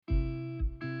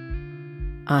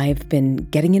I've been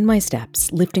getting in my steps,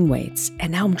 lifting weights,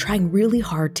 and now I'm trying really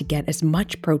hard to get as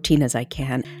much protein as I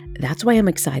can. That's why I'm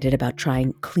excited about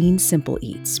trying Clean Simple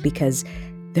Eats, because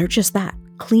they're just that,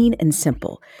 clean and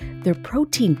simple. Their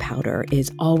protein powder is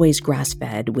always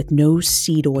grass-fed with no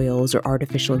seed oils or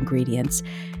artificial ingredients.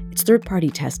 It's third-party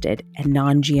tested and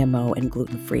non-GMO and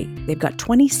gluten-free. They've got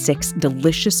 26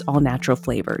 delicious all-natural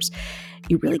flavors.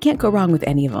 You really can't go wrong with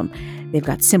any of them. They've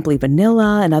got simply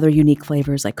vanilla and other unique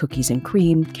flavors like cookies and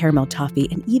cream, caramel toffee,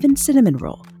 and even cinnamon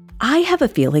roll. I have a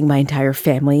feeling my entire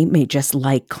family may just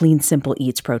like Clean Simple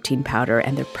Eats protein powder,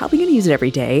 and they're probably going to use it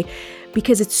every day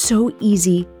because it's so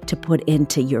easy to put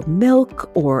into your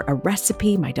milk or a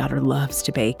recipe my daughter loves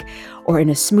to bake, or in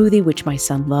a smoothie which my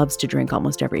son loves to drink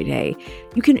almost every day.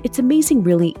 It's amazing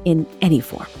really in any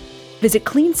form. Visit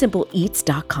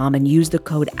cleansimpleeats.com and use the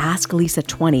code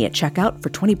AskLisa20 at checkout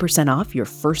for 20% off your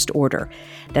first order.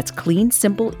 That's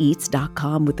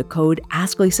cleansimpleeats.com with the code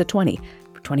AskLisa20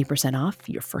 for 20% off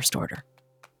your first order.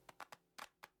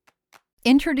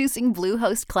 Introducing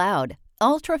Bluehost Cloud,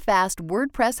 ultra-fast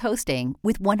WordPress hosting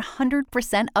with 100%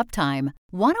 uptime.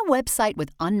 Want a website with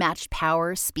unmatched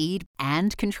power, speed,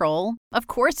 and control? Of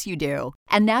course you do.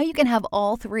 And now you can have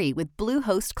all three with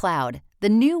Bluehost Cloud, the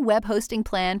new web hosting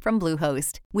plan from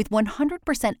Bluehost. With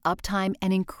 100% uptime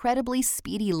and incredibly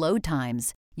speedy load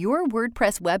times, your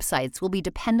WordPress websites will be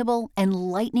dependable and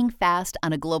lightning fast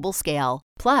on a global scale.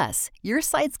 Plus, your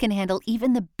sites can handle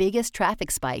even the biggest traffic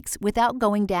spikes without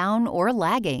going down or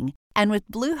lagging. And with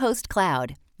Bluehost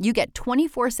Cloud, you get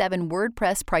 24/7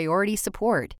 WordPress priority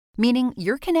support, meaning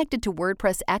you're connected to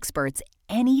WordPress experts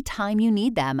anytime you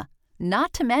need them.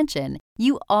 Not to mention,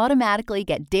 you automatically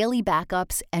get daily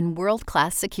backups and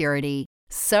world-class security.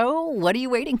 So, what are you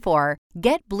waiting for?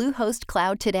 Get Bluehost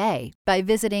Cloud today by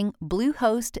visiting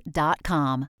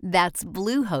Bluehost.com. That's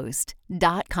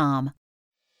Bluehost.com.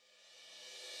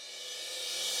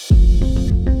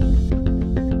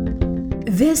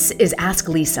 This is Ask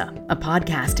Lisa, a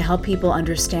podcast to help people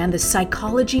understand the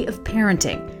psychology of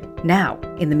parenting, now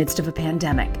in the midst of a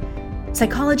pandemic.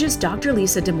 Psychologist Dr.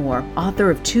 Lisa Damour, author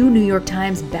of 2 New York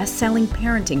Times best-selling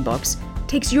parenting books,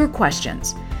 takes your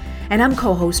questions. And I'm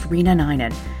co-host Reena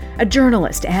Ninan, a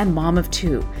journalist and mom of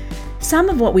 2. Some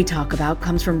of what we talk about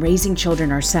comes from raising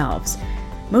children ourselves.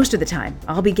 Most of the time,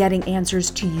 I'll be getting answers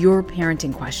to your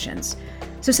parenting questions.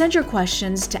 So send your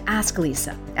questions to Ask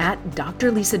Lisa at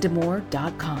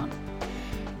drlisadamour.com.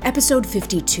 Episode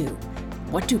 52,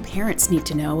 What do parents need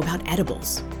to know about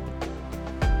edibles?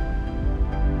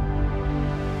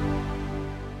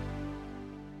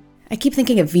 I keep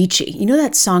thinking of Avicii. You know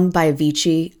that song by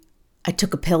Avicii, I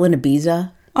Took a Pill in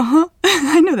Ibiza? Uh-huh.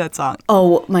 I know that song.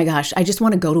 Oh my gosh, I just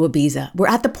want to go to Ibiza. We're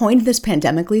at the point of this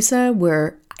pandemic, Lisa,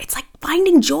 where it's like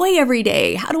finding joy every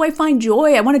day. How do I find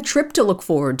joy? I want a trip to look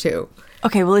forward to.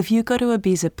 Okay, well, if you go to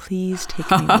Ibiza, please take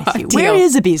me with you. Where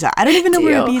is Ibiza? I don't even know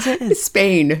where Ibiza is.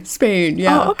 Spain,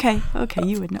 yeah. Oh, okay,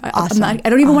 you would know. Awesome. I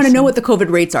don't even want to know what the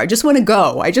COVID rates are. I just want to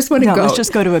go. No, let's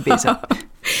just go to Ibiza.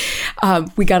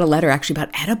 We got a letter actually about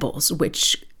edibles,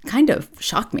 which kind of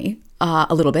shocked me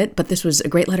a little bit, but this was a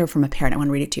great letter from a parent. I want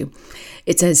to read it to you.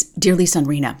 It says, Dear Lisa and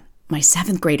Reena, my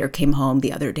 7th grader came home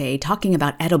the other day talking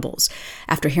about edibles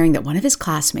after hearing that one of his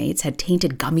classmates had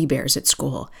tainted gummy bears at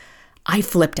school. I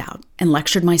flipped out and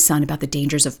lectured my son about the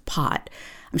dangers of pot.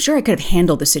 I'm sure I could have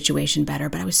handled the situation better,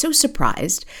 but I was so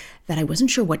surprised that I wasn't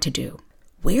sure what to do.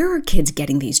 Where are kids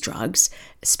getting these drugs,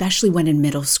 especially when in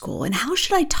middle school? And how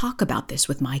should I talk about this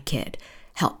with my kid?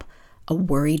 Help, a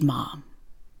worried mom.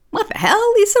 What the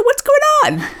hell, Lisa? What's going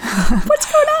on?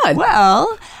 What's going on?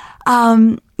 Well,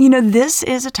 this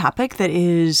is a topic that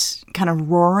is kind of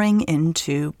roaring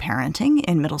into parenting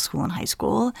in middle school and high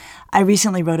school. I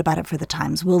recently wrote about it for The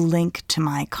Times. We'll link to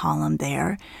my column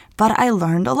there. But I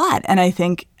learned a lot. And I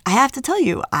think I have to tell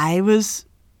you, I was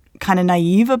kind of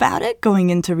naive about it going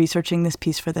into researching this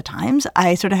piece for The Times.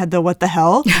 I sort of had the what the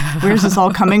hell, where's this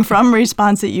all coming from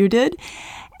response that you did.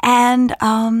 And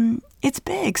it's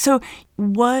big. So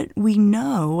what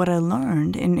I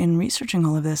learned in researching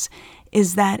all of this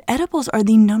is that edibles are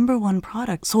the number 1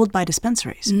 product sold by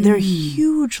dispensaries. They're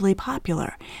hugely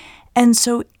popular. And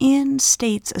so in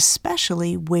states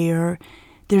especially where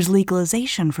there's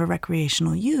legalization for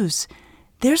recreational use,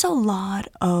 there's a lot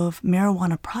of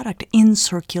marijuana product in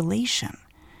circulation.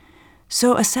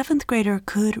 So a 7th grader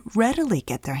could readily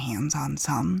get their hands on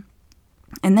some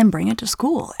and then bring it to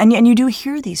school. And you do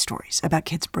hear these stories about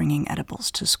kids bringing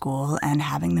edibles to school and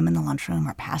having them in the lunchroom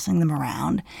or passing them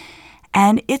around.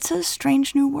 And it's a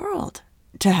strange new world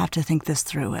to have to think this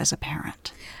through as a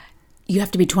parent. You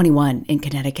have to be 21 in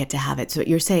Connecticut to have it. So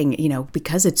you're saying,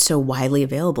 because it's so widely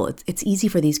available, it's easy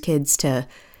for these kids to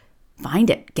find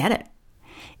it, get it.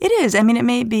 It is. I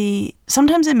mean,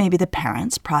 sometimes it may be the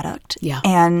parents' product. Yeah.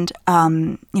 And,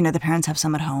 the parents have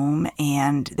some at home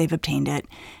and they've obtained it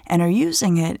and are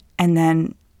using it. And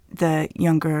then the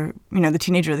younger, the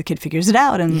teenager or the kid figures it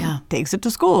out and takes it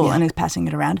to school and is passing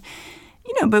it around.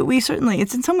 But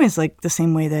it's in some ways like the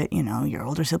same way that, your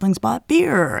older siblings bought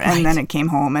beer and then it came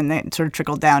home and it sort of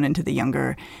trickled down into the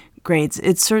younger grades.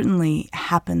 It certainly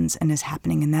happens and is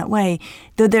happening in that way,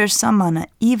 though there's some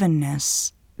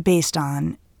unevenness based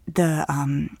on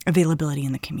the availability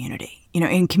in the community.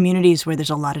 In communities where there's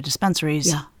a lot of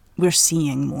dispensaries, we're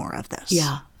seeing more of this.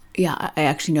 Yeah. Yeah. I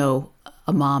actually know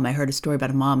a mom. I heard a story about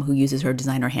a mom who uses her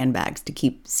designer handbags to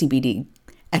keep CBD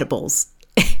edibles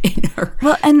in her.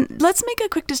 Well, and let's make a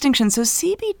quick distinction. So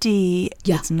CBD,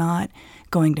 it's not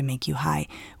going to make you high,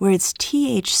 where it's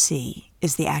THC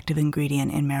is the active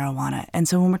ingredient in marijuana. And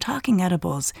so when we're talking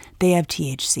edibles, they have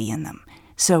THC in them.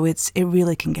 So it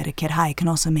really can get a kid high. It can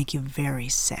also make you very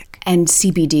sick. And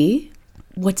CBD,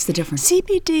 what's the difference?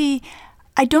 CBD,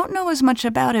 I don't know as much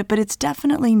about it, but it's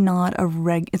definitely not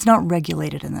it's not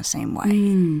regulated in the same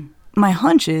way. My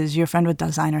hunch is your friend with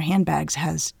designer handbags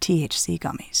has THC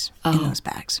gummies in those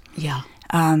bags. Yeah.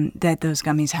 That those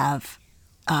gummies have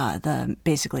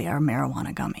basically are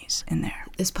marijuana gummies in there.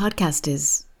 This podcast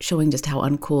is showing just how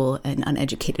uncool and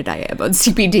uneducated I am on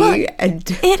CBD. Well,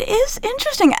 it is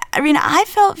interesting. I mean, I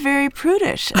felt very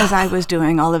prudish as I was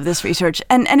doing all of this research.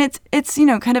 And it's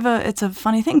kind of it's a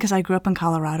funny thing because I grew up in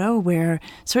Colorado where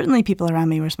certainly people around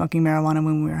me were smoking marijuana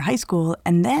when we were in high school.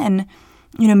 And then,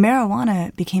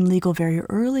 marijuana became legal very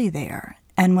early there.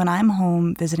 And when I'm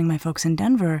home visiting my folks in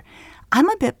Denver, I'm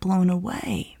a bit blown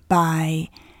away by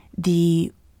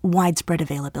the widespread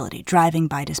availability, driving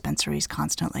by dispensaries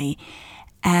constantly.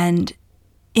 And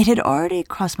it had already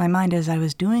crossed my mind as I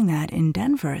was doing that in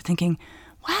Denver, thinking,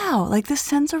 wow, this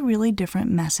sends a really different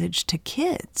message to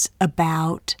kids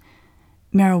about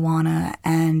marijuana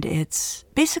and its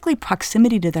basically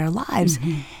proximity to their lives.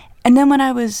 Mm-hmm. And then when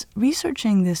I was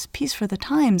researching this piece for the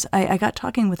Times, I got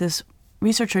talking with this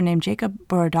researcher named Jacob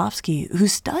Borodovsky, who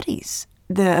studies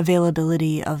the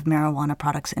availability of marijuana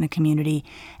products in a community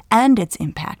and its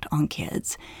impact on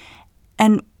kids.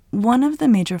 And one of the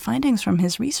major findings from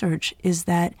his research is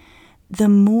that the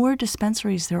more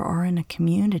dispensaries there are in a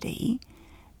community,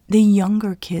 the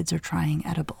younger kids are trying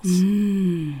edibles.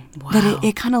 Wow. That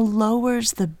it kind of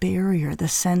lowers the barrier, the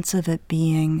sense of it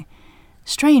being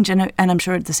strange, and I'm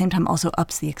sure at the same time also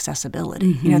ups the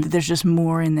accessibility. Mm-hmm. That there's just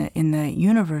more in the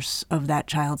universe of that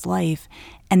child's life.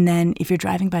 And then if you're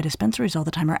driving by dispensaries all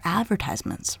the time or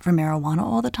advertisements for marijuana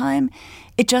all the time,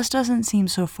 it just doesn't seem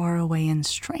so far away and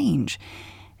strange.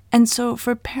 And so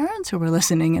for parents who are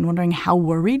listening and wondering how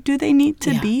worried do they need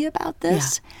to be about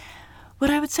this, what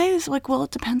I would say is well,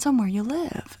 it depends on where you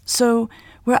live. So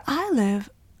where I live,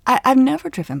 I've never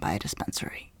driven by a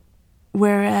dispensary.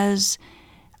 Whereas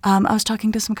I was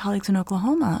talking to some colleagues in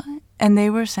Oklahoma and they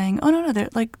were saying, oh, no,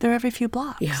 they're every few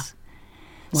blocks. Yeah.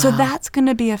 Wow. So that's going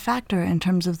to be a factor in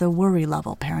terms of the worry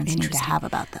level parents need to have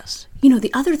about this.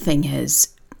 The other thing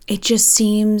is, it just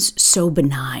seems so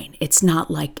benign. It's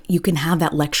not like you can have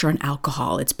that lecture on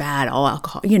alcohol. It's bad, all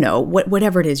alcohol,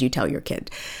 whatever it is you tell your kid.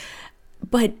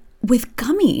 But with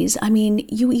gummies, I mean,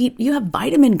 you have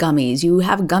vitamin gummies. You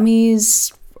have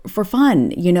gummies for fun,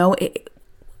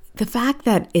 the fact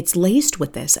that it's laced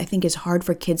with this, I think, is hard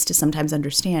for kids to sometimes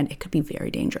understand. It could be very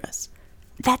dangerous.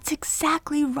 That's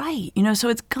exactly right. So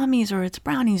it's gummies or it's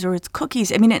brownies or it's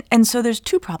cookies. I mean, and so there's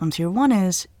two problems here. One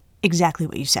is exactly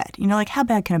what you said. How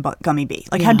bad can a gummy be?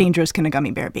 How dangerous can a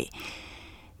gummy bear be?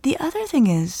 The other thing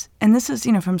is, and this is,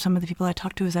 from some of the people I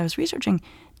talked to as I was researching,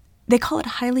 they call it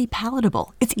highly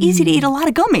palatable. It's easy to eat a lot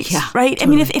of gummies, right? Totally. I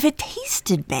mean, if it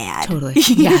tasted bad,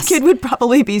 your kid would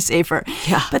probably be safer.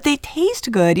 Yeah. But they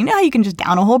taste good. You know how you can just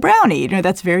down a whole brownie?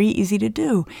 That's very easy to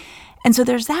do. And so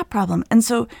there's that problem. And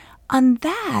so on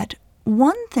that,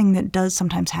 one thing that does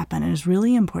sometimes happen and is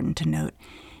really important to note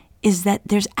is that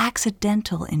there's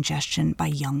accidental ingestion by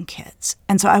young kids.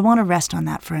 And so I want to rest on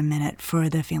that for a minute for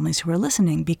the families who are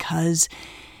listening, because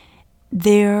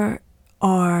there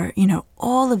are,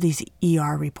 all of these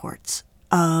ER reports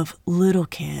of little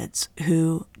kids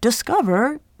who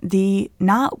discover the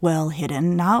not well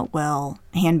hidden, not well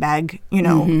handbag,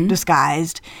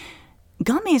 disguised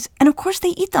gummies. And of course they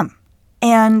eat them.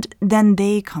 And then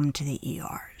they come to the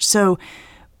ER. So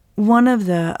one of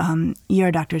the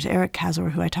ER doctors, Eric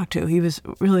Kazor, who I talked to, he was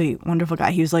a really wonderful guy.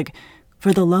 He was like,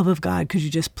 for the love of God, could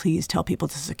you just please tell people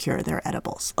to secure their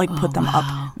edibles? Like put them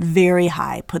up very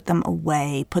high, put them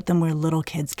away, put them where little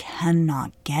kids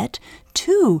cannot get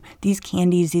to these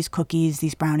candies, these cookies,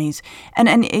 these brownies.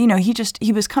 And you know,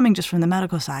 he was coming just from the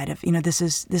medical side of, you know, this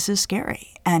is scary.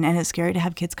 And it's scary to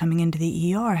have kids coming into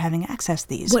the ER having access to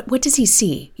these. What does he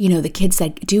see? You know, the kids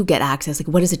that do get access, like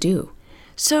what does it do?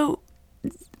 So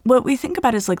what we think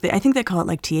about is like, I think they call it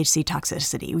like THC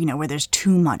toxicity, you know, where there's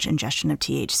too much ingestion of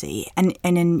THC. And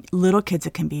in little kids,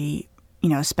 it can be, you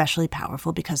know, especially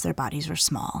powerful because their bodies are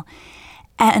small.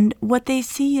 And what they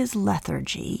see is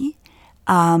lethargy.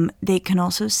 They can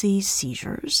also see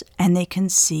seizures, and they can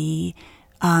see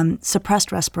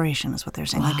suppressed respiration is what they're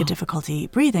saying, like a difficulty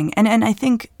breathing. And I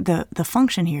think the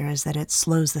function here is that it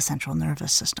slows the central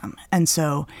nervous system. And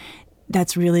so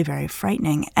that's really very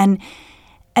frightening.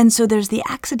 And so there's the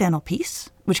accidental piece,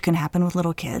 which can happen with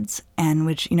little kids, and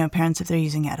which, you know, parents, if they're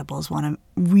using edibles, want to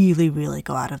really, really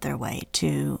go out of their way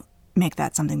to make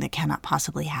that something that cannot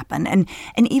possibly happen. And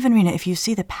even, Rena, if you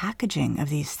see the packaging of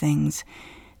these things,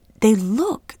 they're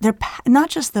not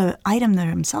just the item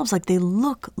themselves, like they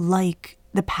look like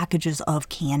the packages of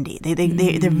candy.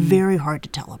 They're very hard to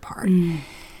tell apart.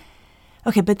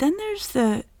 Okay, but then there's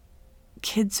the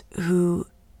kids who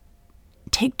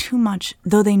take too much,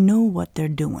 though they know what they're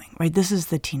doing, right? This is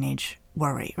the teenage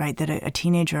worry, right? That a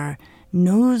teenager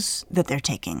knows that they're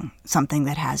taking something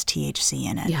that has THC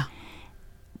in it. Yeah.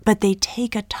 But they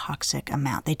take a toxic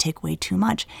amount. They take way too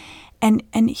much. And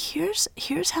here's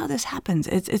how this happens.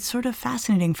 It's sort of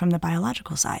fascinating from the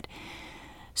biological side.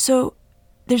 So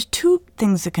there's two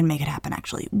things that can make it happen,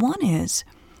 actually. One is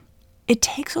it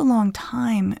takes a long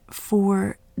time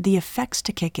for the effects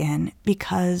to kick in,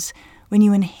 because when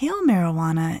you inhale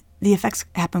marijuana, the effects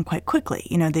happen quite quickly.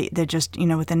 You know, they're just, you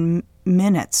know, within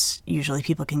minutes, usually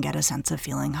people can get a sense of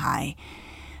feeling high.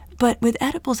 But with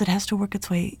edibles, it has to work its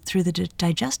way through the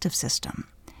digestive system.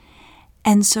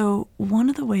 And so one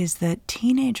of the ways that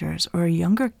teenagers or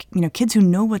younger, you know, kids who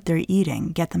know what they're eating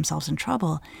get themselves in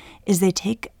trouble is they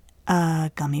take a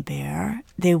gummy bear,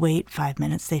 they wait 5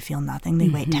 minutes, they feel nothing. They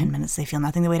wait 10 minutes, they feel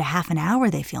nothing. They wait a half an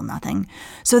hour, they feel nothing.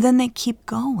 So then they keep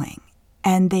going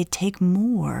and they take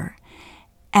more.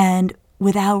 And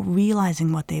without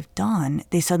realizing what they've done,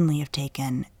 they suddenly have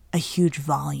taken a huge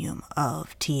volume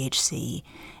of THC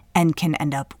and can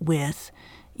end up with,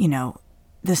 you know,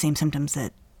 the same symptoms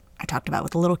that I talked about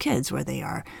with the little kids, where they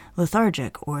are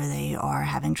lethargic, or they are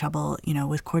having trouble, you know,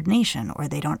 with coordination, or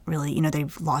they don't really, you know,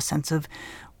 they've lost sense of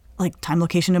like time,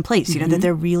 location, and place, you know, that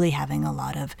they're really having a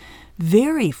lot of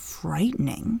very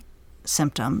frightening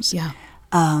symptoms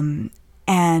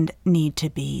and need to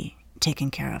be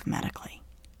taken care of medically.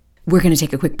 We're going to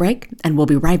take a quick break, and we'll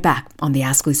be right back on the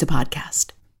Ask Lisa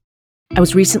podcast. I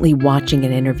was recently watching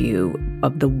an interview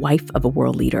of the wife of a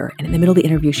world leader, and in the middle of the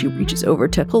interview, she reaches over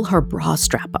to pull her bra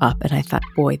strap up, and I thought,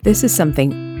 boy, this is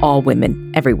something all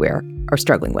women everywhere are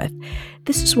struggling with.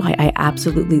 This is why I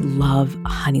absolutely love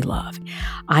Honeylove.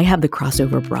 I have the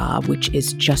crossover bra, which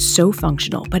is just so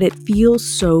functional, but it feels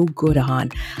so good on.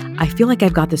 I feel like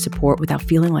I've got the support without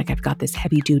feeling like I've got this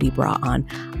heavy-duty bra on.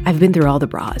 I've been through all the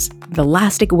bras. The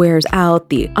elastic wears out,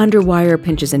 the underwire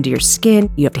pinches into your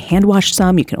skin, you have to hand wash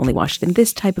some, you can only wash it in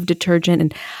this type of detergent,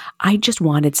 and I just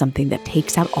wanted something that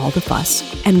takes out all the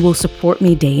fuss and will support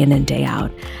me day in and day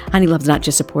out. Honeylove's not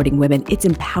just supporting women, it's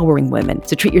empowering women.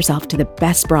 So treat yourself to the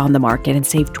best bra on the market and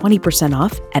save 20%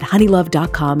 off at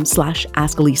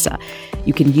honeylove.com/askalisa.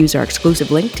 You can use our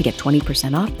exclusive link to get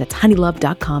 20% off. That's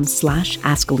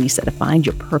honeylove.com/askalisa to find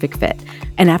your perfect fit.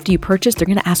 And after you purchase, they're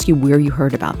going to ask you where you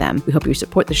heard about them. We hope you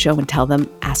support the show and tell them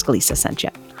Ask Lisa sent you.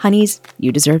 Honeys,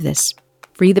 you deserve this.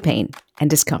 Free the pain and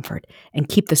discomfort and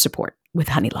keep the support with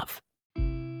Honeylove.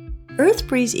 Earth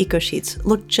Breeze Eco Sheets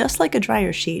look just like a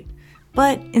dryer sheet,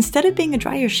 but instead of being a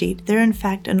dryer sheet, they're in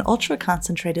fact an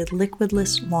ultra-concentrated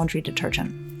liquidless laundry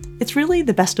detergent. It's really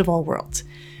the best of all worlds.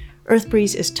 Earth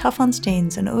Breeze is tough on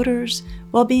stains and odors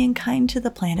while being kind to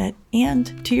the planet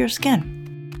and to your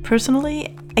skin.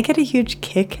 Personally, I get a huge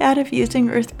kick out of using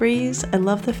Earth Breeze. I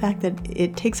love the fact that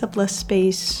it takes up less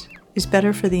space, is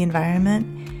better for the environment,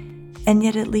 and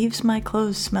yet it leaves my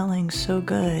clothes smelling so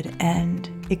good and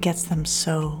it gets them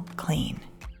so clean.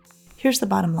 Here's the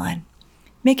bottom line.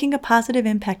 Making a positive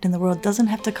impact in the world doesn't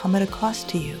have to come at a cost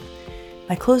to you.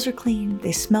 My clothes are clean,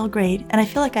 they smell great, and I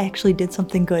feel like I actually did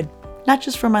something good, not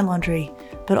just for my laundry,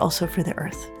 but also for the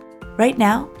earth. Right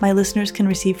now, my listeners can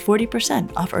receive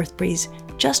 40% off Earth Breeze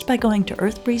just by going to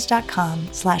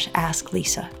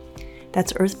earthbreeze.com/asklisa.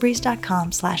 That's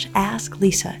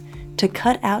earthbreeze.com/asklisa to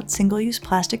cut out single-use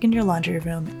plastic in your laundry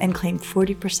room and claim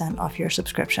 40% off your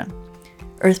subscription.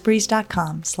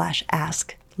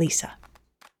 earthbreeze.com/asklisa.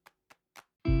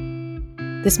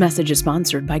 This message is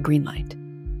sponsored by Greenlight.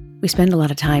 We spend a lot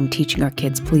of time teaching our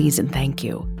kids please and thank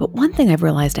you, but one thing I've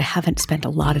realized I haven't spent a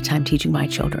lot of time teaching my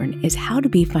children is how to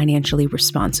be financially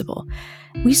responsible.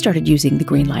 We started using the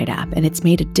Greenlight app, and it's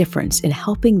made a difference in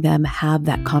helping them have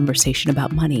that conversation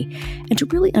about money and to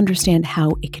really understand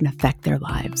how it can affect their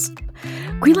lives.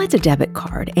 Greenlight's a debit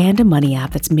card and a money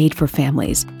app that's made for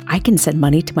families. I can send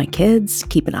money to my kids,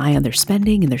 keep an eye on their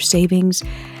spending and their savings.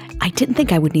 I didn't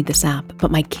think I would need this app,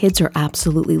 but my kids are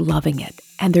absolutely loving it,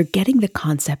 and they're getting the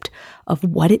concept of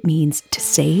what it means to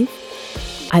save.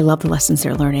 I love the lessons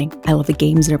they're learning. I love the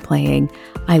games they're playing.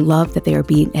 I love that they are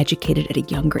being educated at a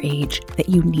younger age that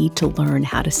you need to learn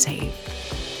how to save.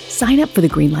 Sign up for the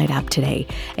Greenlight app today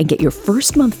and get your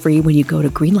first month free when you go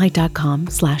to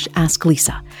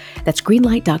greenlight.com/asklisa. That's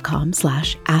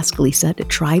greenlight.com/asklisa to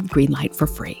try Greenlight for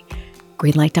free.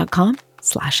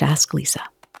 greenlight.com/asklisa.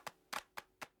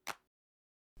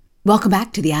 Welcome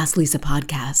back to the Ask Lisa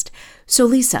podcast. So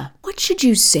Lisa, what should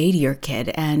you say to your kid?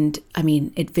 And I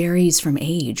mean, it varies from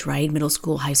age, right? Middle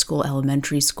school, high school,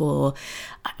 elementary school.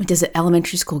 Does an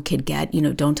elementary school kid get,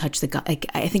 don't touch the gun?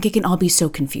 I think it can all be so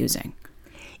confusing.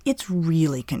 It's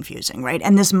really confusing, right?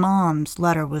 And this mom's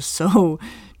letter was so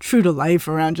true to life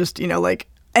around just,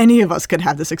 any of us could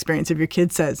have this experience if your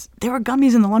kid says, there were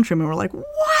gummies in the lunchroom, and we're like,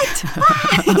 what?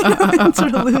 And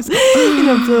sort of lose,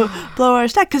 blow our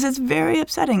stack, because it's very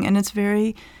upsetting and it's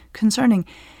very concerning.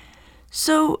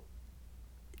 So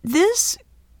this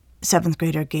 7th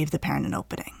grader gave the parent an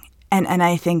opening. And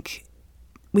I think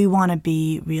we want to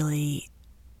be really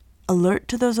alert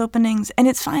to those openings. And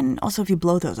it's fine also if you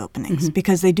blow those openings,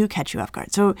 because they do catch you off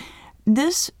guard. So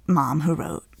this mom who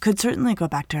wrote could certainly go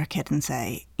back to her kid and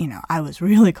say, I was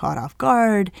really caught off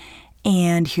guard,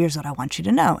 and here's what I want you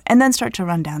to know. And then start to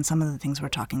run down some of the things we're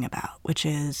talking about, which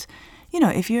is,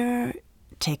 if you're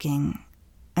taking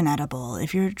an edible,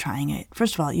 if you're trying it,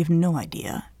 first of all, you have no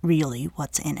idea really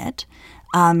what's in it.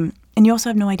 And you also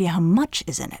have no idea how much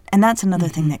is in it. And that's another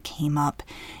thing that came up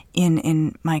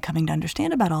in my coming to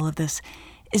understand about all of this,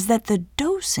 is that the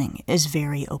dosing is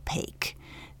very opaque.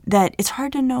 That it's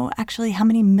hard to know actually how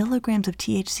many milligrams of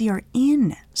THC are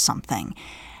in something.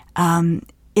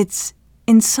 It's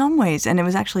in some ways, and it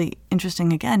was actually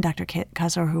interesting, again, Dr.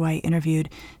 Kazar, who I interviewed,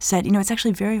 said, it's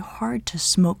actually very hard to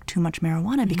smoke too much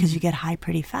marijuana because you get high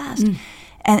pretty fast.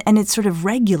 And it's sort of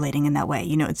regulating in that way.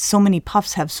 It's so many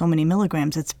puffs have so many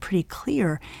milligrams, it's pretty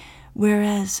clear.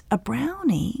 Whereas a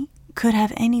brownie could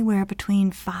have anywhere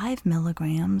between 5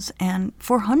 milligrams and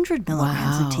 400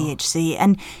 milligrams of THC.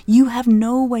 And you have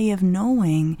no way of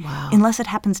knowing unless it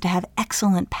happens to have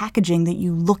excellent packaging that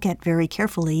you look at very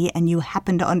carefully and you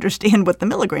happen to understand what the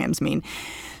milligrams mean.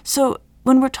 So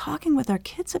when we're talking with our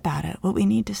kids about it, what we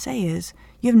need to say is,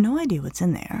 you have no idea what's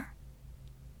in there,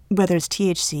 whether it's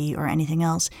THC or anything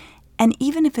else. And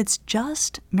even if it's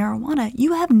just marijuana,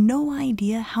 you have no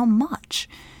idea how much.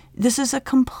 This is a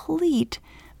complete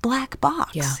black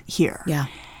box here. Yeah.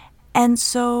 And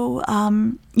so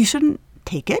you shouldn't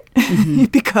take it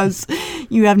because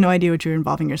you have no idea what you're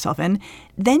involving yourself in.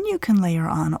 Then you can layer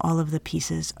on all of the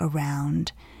pieces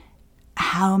around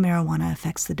how marijuana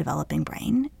affects the developing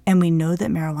brain. And we know that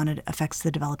marijuana affects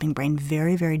the developing brain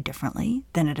very, very differently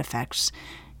than it affects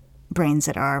brains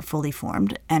that are fully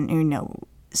formed. And,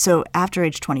 so after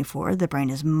age 24, the brain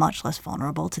is much less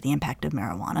vulnerable to the impact of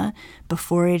marijuana.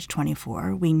 Before age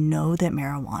 24, we know that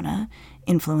marijuana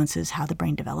influences how the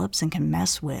brain develops and can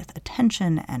mess with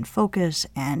attention and focus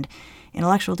and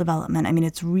intellectual development. I mean,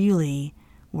 it's really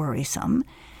worrisome.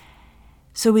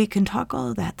 So we can talk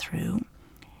all of that through.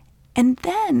 And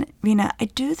then, Rena, I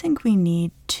do think we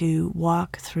need to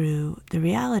walk through the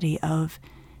reality of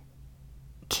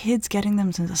kids getting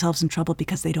themselves in trouble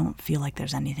because they don't feel like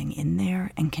there's anything in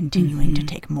there and continuing to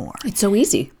take more. It's so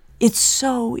easy. It's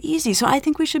so easy. So I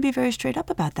think we should be very straight up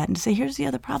about that and say, here's the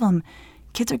other problem.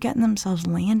 Kids are getting themselves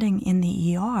landing in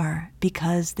the ER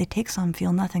because they take some,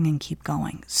 feel nothing, and keep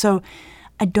going. So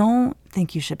I don't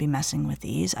think you should be messing with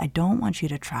these. I don't want you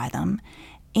to try them.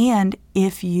 And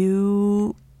if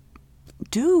you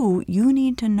do, you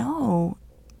need to know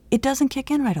it doesn't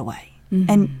kick in right away.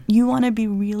 And you want to be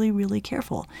really, really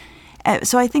careful.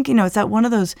 So I think, it's that one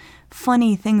of those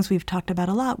funny things we've talked about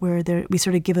a lot where we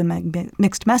sort of give a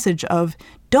mixed message of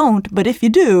don't, but if you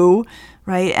do,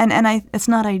 right? And it's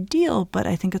not ideal, but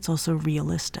I think it's also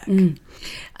realistic.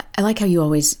 I like how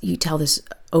you tell this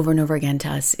over and over again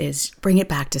to us is bring it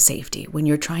back to safety. When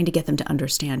you're trying to get them to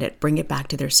understand it, bring it back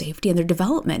to their safety and their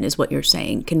development is what you're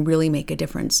saying can really make a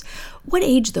difference. What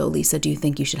age, though, Lisa, do you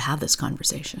think you should have this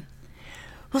conversation?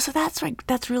 Well, so that's right.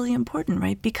 That's really important,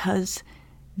 right? Because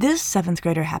this 7th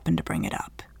grader happened to bring it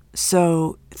up.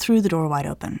 So threw the door wide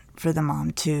open for the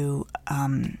mom to,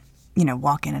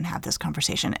 walk in and have this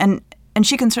conversation. And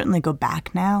she can certainly go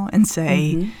back now and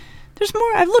say, there's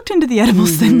more. I've looked into the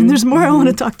edibles thing, and there's more I want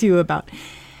to talk to you about.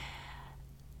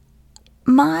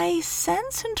 My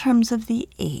sense in terms of the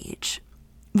age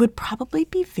would probably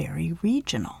be very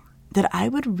regional, that I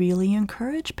would really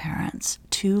encourage parents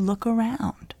to look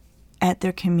around at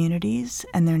their communities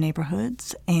and their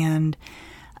neighborhoods and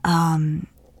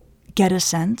get a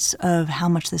sense of how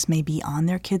much this may be on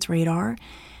their kids' radar.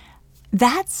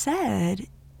 That said,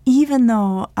 even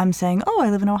though I'm saying, I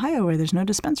live in Ohio where there's no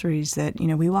dispensaries that,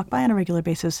 we walk by on a regular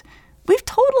basis, we've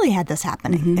totally had this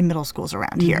happening in middle schools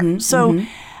around here. So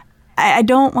I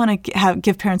don't want to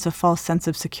give parents a false sense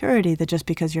of security that just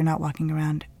because you're not walking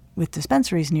around with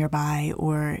dispensaries nearby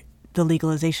or the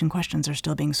legalization questions are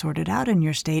still being sorted out in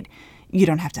your state, you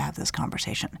don't have to have this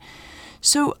conversation.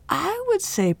 So I would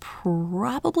say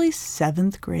probably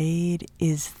 7th grade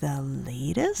is the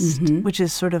latest, which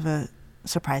is sort of a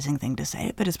surprising thing to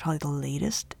say, but it's probably the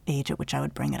latest age at which I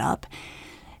would bring it up.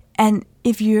 And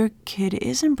if your kid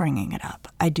isn't bringing it up,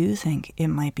 I do think it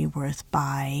might be worth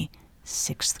by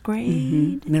 6th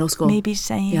grade, middle school, maybe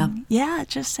saying,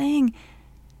 just saying,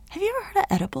 have you ever heard of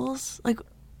edibles? Like,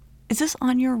 is this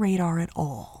on your radar at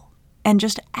all? And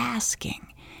just asking.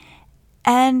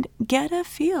 And get a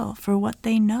feel for what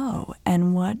they know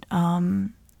and what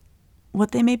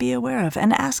they may be aware of.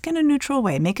 And ask in a neutral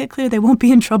way. Make it clear they won't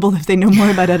be in trouble if they know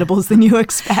more about edibles than you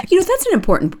expect. That's an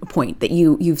important point that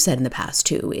you've said in the past,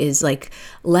 too, is like,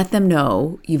 let them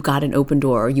know you've got an open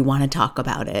door, you want to talk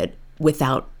about it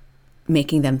without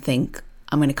making them think,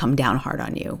 I'm going to come down hard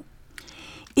on you.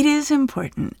 It is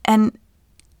important. And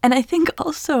I think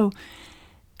also,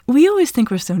 we always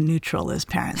think we're so neutral as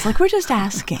parents. Like, we're just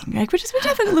asking. Like, we just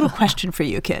have a little question for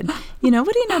you, kid. What do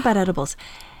you know about edibles?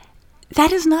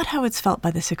 That is not how it's felt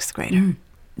by the 6th grader.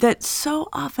 That so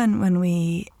often when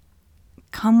we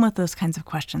come with those kinds of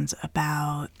questions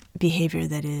about behavior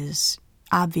that is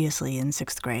obviously in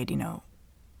 6th grade,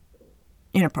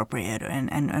 inappropriate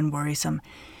and worrisome,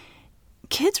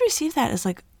 kids receive that as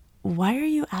like, why are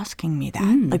you asking me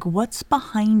that? Like, what's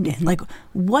behind it? Like,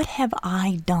 what have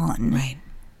I done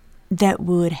that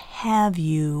would have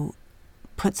you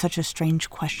put such a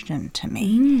strange question to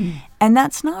me? And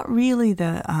that's not really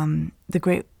a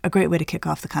great way to kick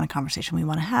off the kind of conversation we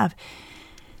want to have.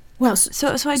 Well,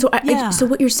 so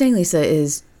what you're saying, Lisa,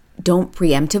 is don't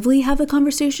preemptively have a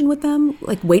conversation with them?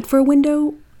 Like, wait for a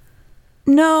window?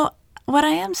 No, what I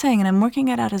am saying, and I'm working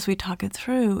it out as we talk it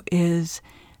through, is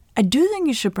I do think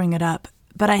you should bring it up,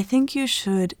 but I think you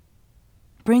should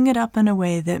bring it up in a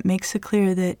way that makes it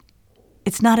clear that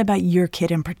it's not about your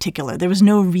kid in particular. There was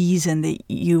no reason that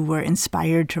you were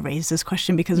inspired to raise this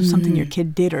question because of something your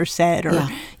kid did or said or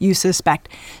you suspect.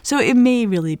 So it may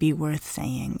really be worth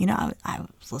saying, I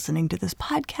was listening to this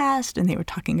podcast and they were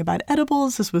talking about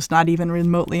edibles. This was not even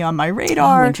remotely on my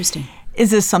radar. Oh, interesting.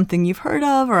 Is this something you've heard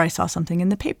of? Or I saw something in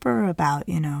the paper about,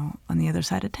 on the other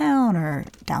side of town or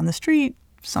down the street,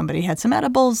 somebody had some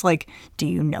edibles. Like, do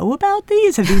you know about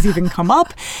these? Have these even come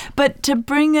up? But to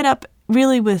bring it up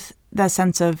really with that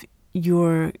sense of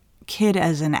your kid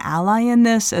as an ally in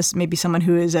this, as maybe someone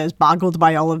who is as boggled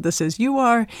by all of this as you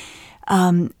are.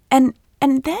 And then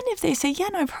if they say, yeah,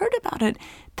 no, I've heard about it,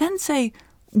 then say,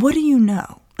 what do you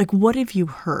know? Like, what have you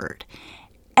heard?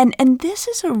 And this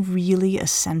is a really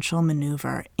essential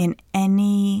maneuver in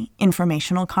any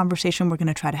informational conversation we're going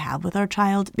to try to have with our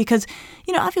child. Because,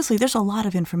 obviously there's a lot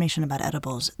of information about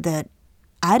edibles that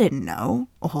I didn't know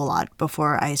a whole lot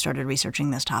before I started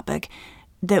researching this topic,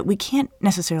 that we can't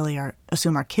necessarily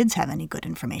assume our kids have any good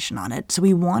information on it. So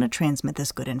we want to transmit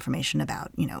this good information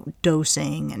about,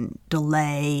 dosing and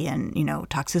delay and,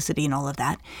 toxicity and all of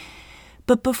that.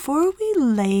 But before we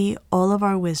lay all of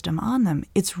our wisdom on them,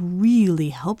 it's really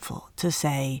helpful to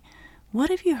say, what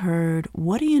have you heard?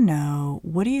 What do you know?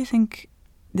 What do you think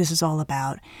this is all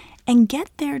about? And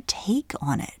get their take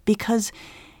on it. Because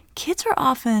kids are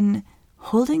often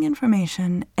holding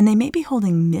information, and they may be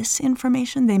holding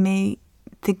misinformation. They may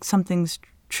think something's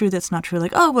true that's not true,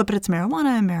 like, but it's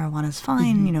marijuana, and marijuana's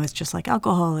fine. It's just like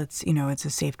alcohol. It's a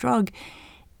safe drug.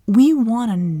 We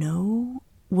want to know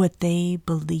what they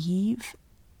believe,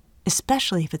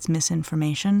 especially if it's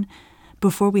misinformation,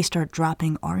 before we start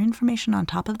dropping our information on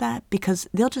top of that, because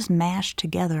they'll just mash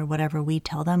together whatever we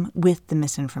tell them with the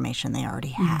misinformation they already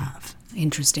have.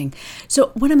 Interesting.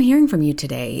 So what I'm hearing from you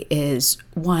today is,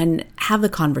 one, have the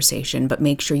conversation, but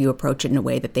make sure you approach it in a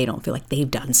way that they don't feel like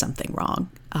they've done something wrong.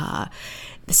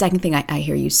 The second thing I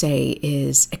hear you say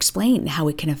is explain how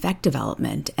it can affect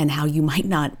development and how you might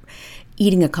not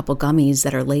eating a couple gummies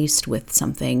that are laced with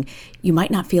something, you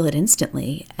might not feel it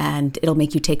instantly, and it'll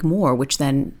make you take more, which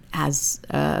then has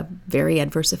a very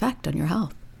adverse effect on your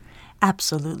health.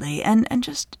 Absolutely. And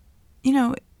just,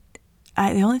 the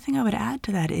only thing I would add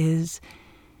to that is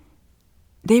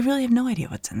they really have no idea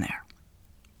what's in there.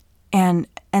 And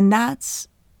that's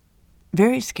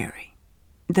very scary.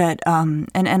 That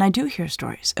and I do hear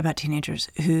stories about teenagers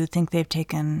who think they've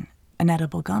taken an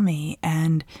edible gummy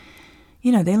and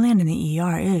they land in the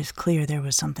ER. It is clear there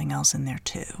was something else in there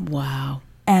too. Wow.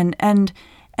 And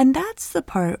that's the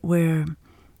part where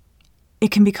it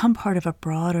can become part of a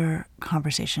broader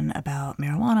conversation about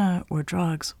marijuana or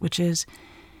drugs, which is,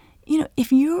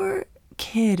 if your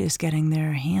kid is getting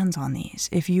their hands on these,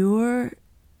 if your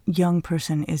young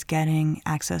person is getting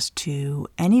access to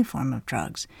any form of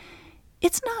drugs,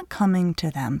 it's not coming to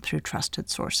them through trusted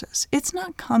sources. It's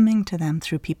not coming to them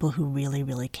through people who really,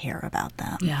 really care about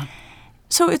them. Yeah.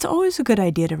 So it's always a good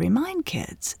idea to remind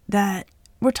kids that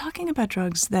we're talking about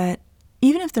drugs that,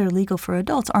 even if they're legal for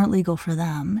adults, aren't legal for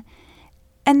them.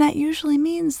 And that usually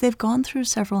means they've gone through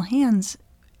several hands.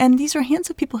 And these are hands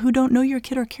of people who don't know your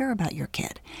kid or care about your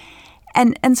kid.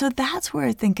 And so that's where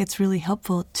I think it's really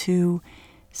helpful to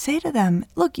say to them,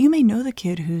 look, you may know the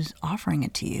kid who's offering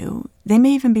it to you. They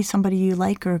may even be somebody you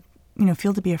like or,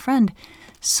 feel to be a friend.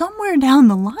 Somewhere down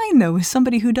the line, though, is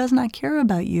somebody who does not care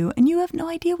about you, and you have no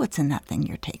idea what's in that thing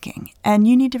you're taking. And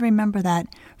you need to remember that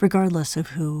regardless of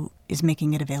who is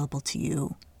making it available to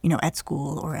you, at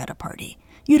school or at a party.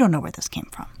 You don't know where this came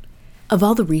from. Of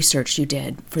all the research you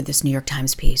did for this New York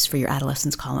Times piece for your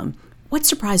adolescence column, what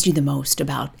surprised you the most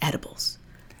about edibles?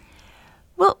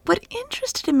 Well, what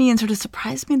interested me and sort of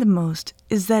surprised me the most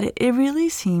is that it really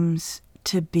seems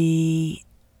to be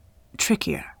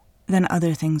trickier than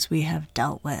other things we have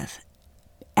dealt with,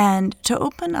 and to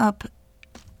open up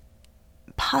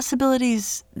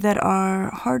possibilities that are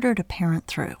harder to parent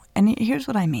through. And here's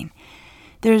what I mean.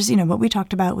 There's, what we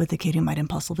talked about with the kid who might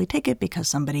impulsively take it because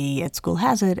somebody at school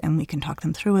has it and we can talk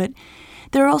them through it.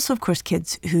 There are also, of course,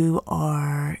 kids who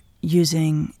are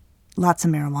using lots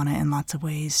of marijuana in lots of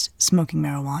ways, smoking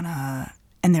marijuana,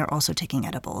 and they're also taking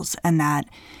edibles. And that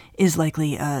is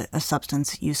likely a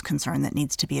substance use concern that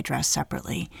needs to be addressed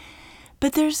separately.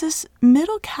 But there's this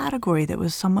middle category that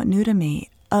was somewhat new to me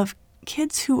of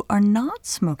kids who are not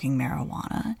smoking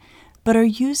marijuana, but are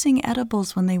using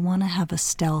edibles when they want to have a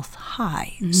stealth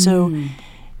high. So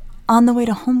on the way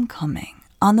to homecoming,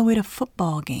 on the way to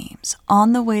football games,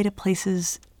 on the way to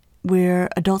places where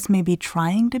adults may be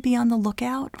trying to be on the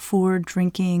lookout for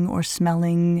drinking or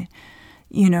smelling,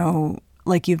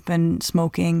 like you've been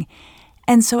smoking.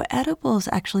 And so edibles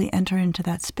actually enter into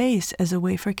that space as a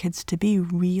way for kids to be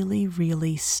really,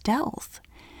 really stealth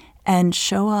and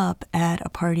show up at a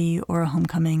party or a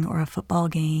homecoming or a football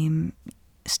game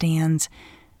stands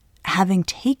having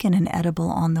taken an edible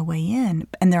on the way in,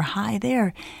 and they're high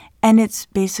there. And it's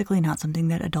basically not something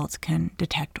that adults can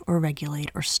detect or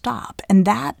regulate or stop. And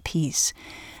that piece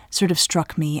sort of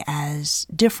struck me as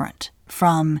different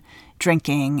from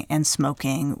drinking and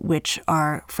smoking, which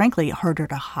are, frankly, harder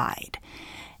to hide.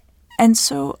 And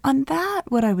so on that,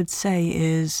 what I would say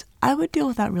is I would deal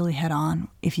with that really head on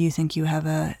if you think you have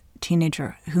a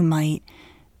teenager who might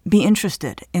be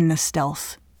interested in the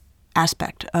stealth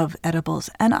aspect of edibles.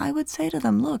 And I would say to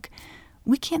them, look,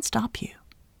 we can't stop you.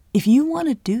 If you want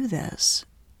to do this,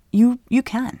 you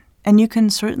can. And you can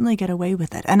certainly get away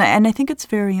with it. And I think it's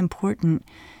very important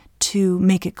to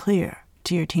make it clear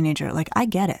to your teenager, like, I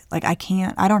get it. Like, I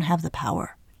don't have the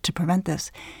power to prevent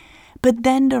this. But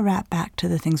then to wrap back to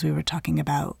the things we were talking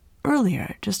about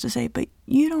earlier, just to say, but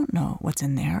you don't know what's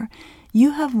in there.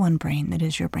 You have one brain that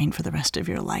is your brain for the rest of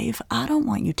your life. I don't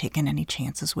want you taking any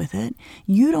chances with it.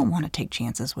 You don't want to take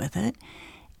chances with it.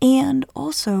 And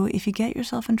also, if you get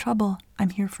yourself in trouble,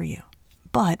 I'm here for you.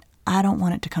 But I don't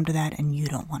want it to come to that, and you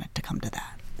don't want it to come to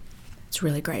that. It's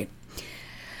really great.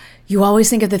 You always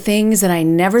think of the things that I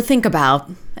never think about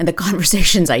and the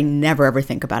conversations I never ever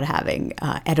think about having.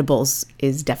 Edibles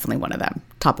is definitely one of them,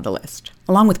 top of the list.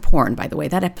 Along with porn, by the way.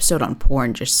 That episode on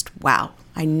porn, just wow.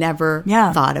 I never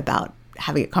thought about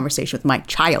having a conversation with my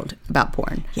child about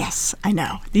porn. Yes, I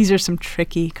know. These are some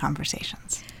tricky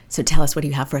conversations. So tell us, what do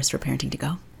you have for us for Parenting to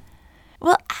Go?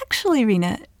 Well, actually,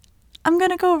 Rena, I'm going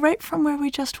to go right from where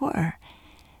we just were.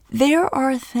 There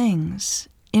are things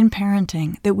in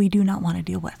parenting that we do not want to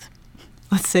deal with.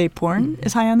 Let's say porn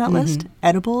is high on that list.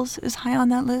 Edibles is high on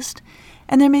that list.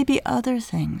 And there may be other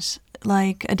things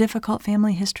like a difficult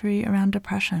family history around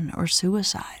depression or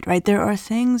suicide, right? There are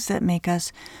things that make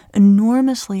us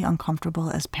enormously uncomfortable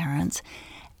as parents.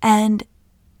 And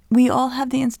we all have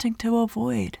the instinct to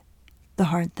avoid the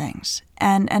hard things.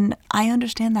 And I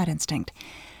understand that instinct.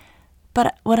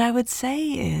 But what I would say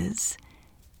is,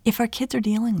 if our kids are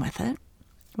dealing with it,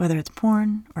 whether it's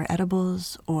porn or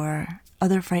edibles or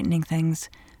other frightening things,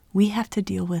 we have to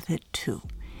deal with it too.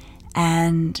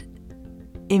 And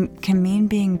it can mean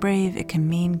being brave. It can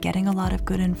mean getting a lot of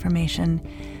good information.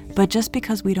 But just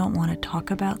because we don't want to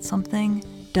talk about something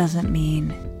doesn't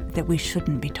mean that we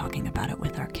shouldn't be talking about it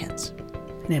with our kids.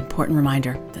 An important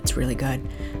reminder. That's really good.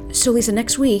 So, Lisa,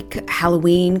 next week,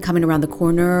 Halloween coming around the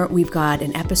corner, we've got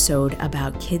an episode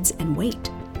about kids and weight.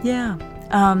 Yeah.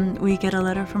 We get a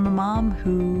letter from a mom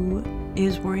who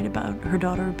is worried about her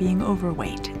daughter being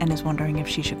overweight and is wondering if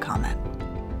she should comment.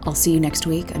 I'll see you next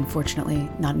week. Unfortunately,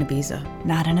 not in Ibiza.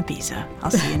 Not in Ibiza.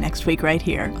 I'll see you next week right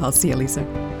here. I'll see you, Lisa.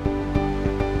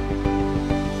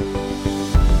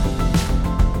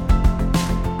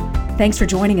 Thanks for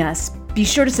joining us. Be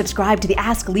sure to subscribe to the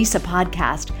Ask Lisa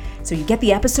podcast so you get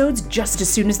the episodes just as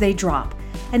soon as they drop.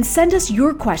 And send us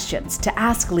your questions to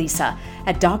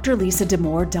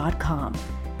AskLisa@drlisadamour.com.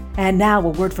 And now a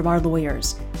word from our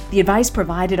lawyers. The advice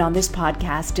provided on this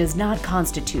podcast does not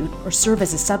constitute or serve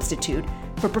as a substitute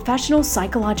for professional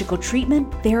psychological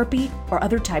treatment, therapy, or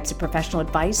other types of professional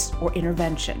advice or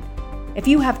intervention. If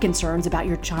you have concerns about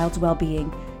your child's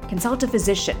well-being, consult a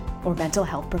physician or mental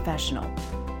health professional.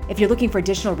 If you're looking for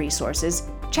additional resources,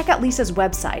 check out Lisa's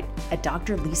website at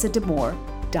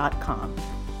drlisadamour.com.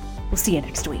 We'll see you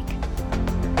next week.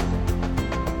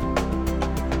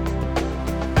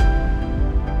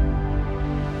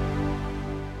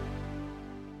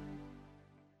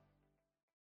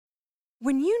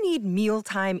 When you need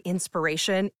mealtime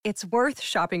inspiration, it's worth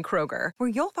shopping Kroger, where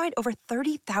you'll find over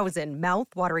 30,000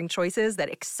 mouth-watering choices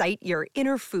that excite your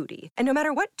inner foodie. And no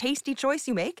matter what tasty choice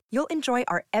you make, you'll enjoy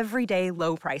our everyday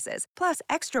low prices, plus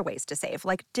extra ways to save,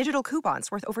 like digital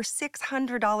coupons worth over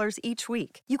 $600 each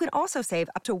week. You can also save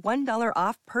up to $1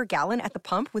 off per gallon at the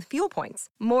pump with fuel points.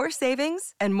 More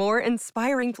savings and more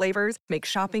inspiring flavors make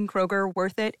shopping Kroger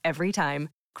worth it every time.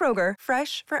 Kroger,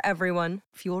 fresh for everyone.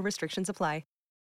 Fuel restrictions apply.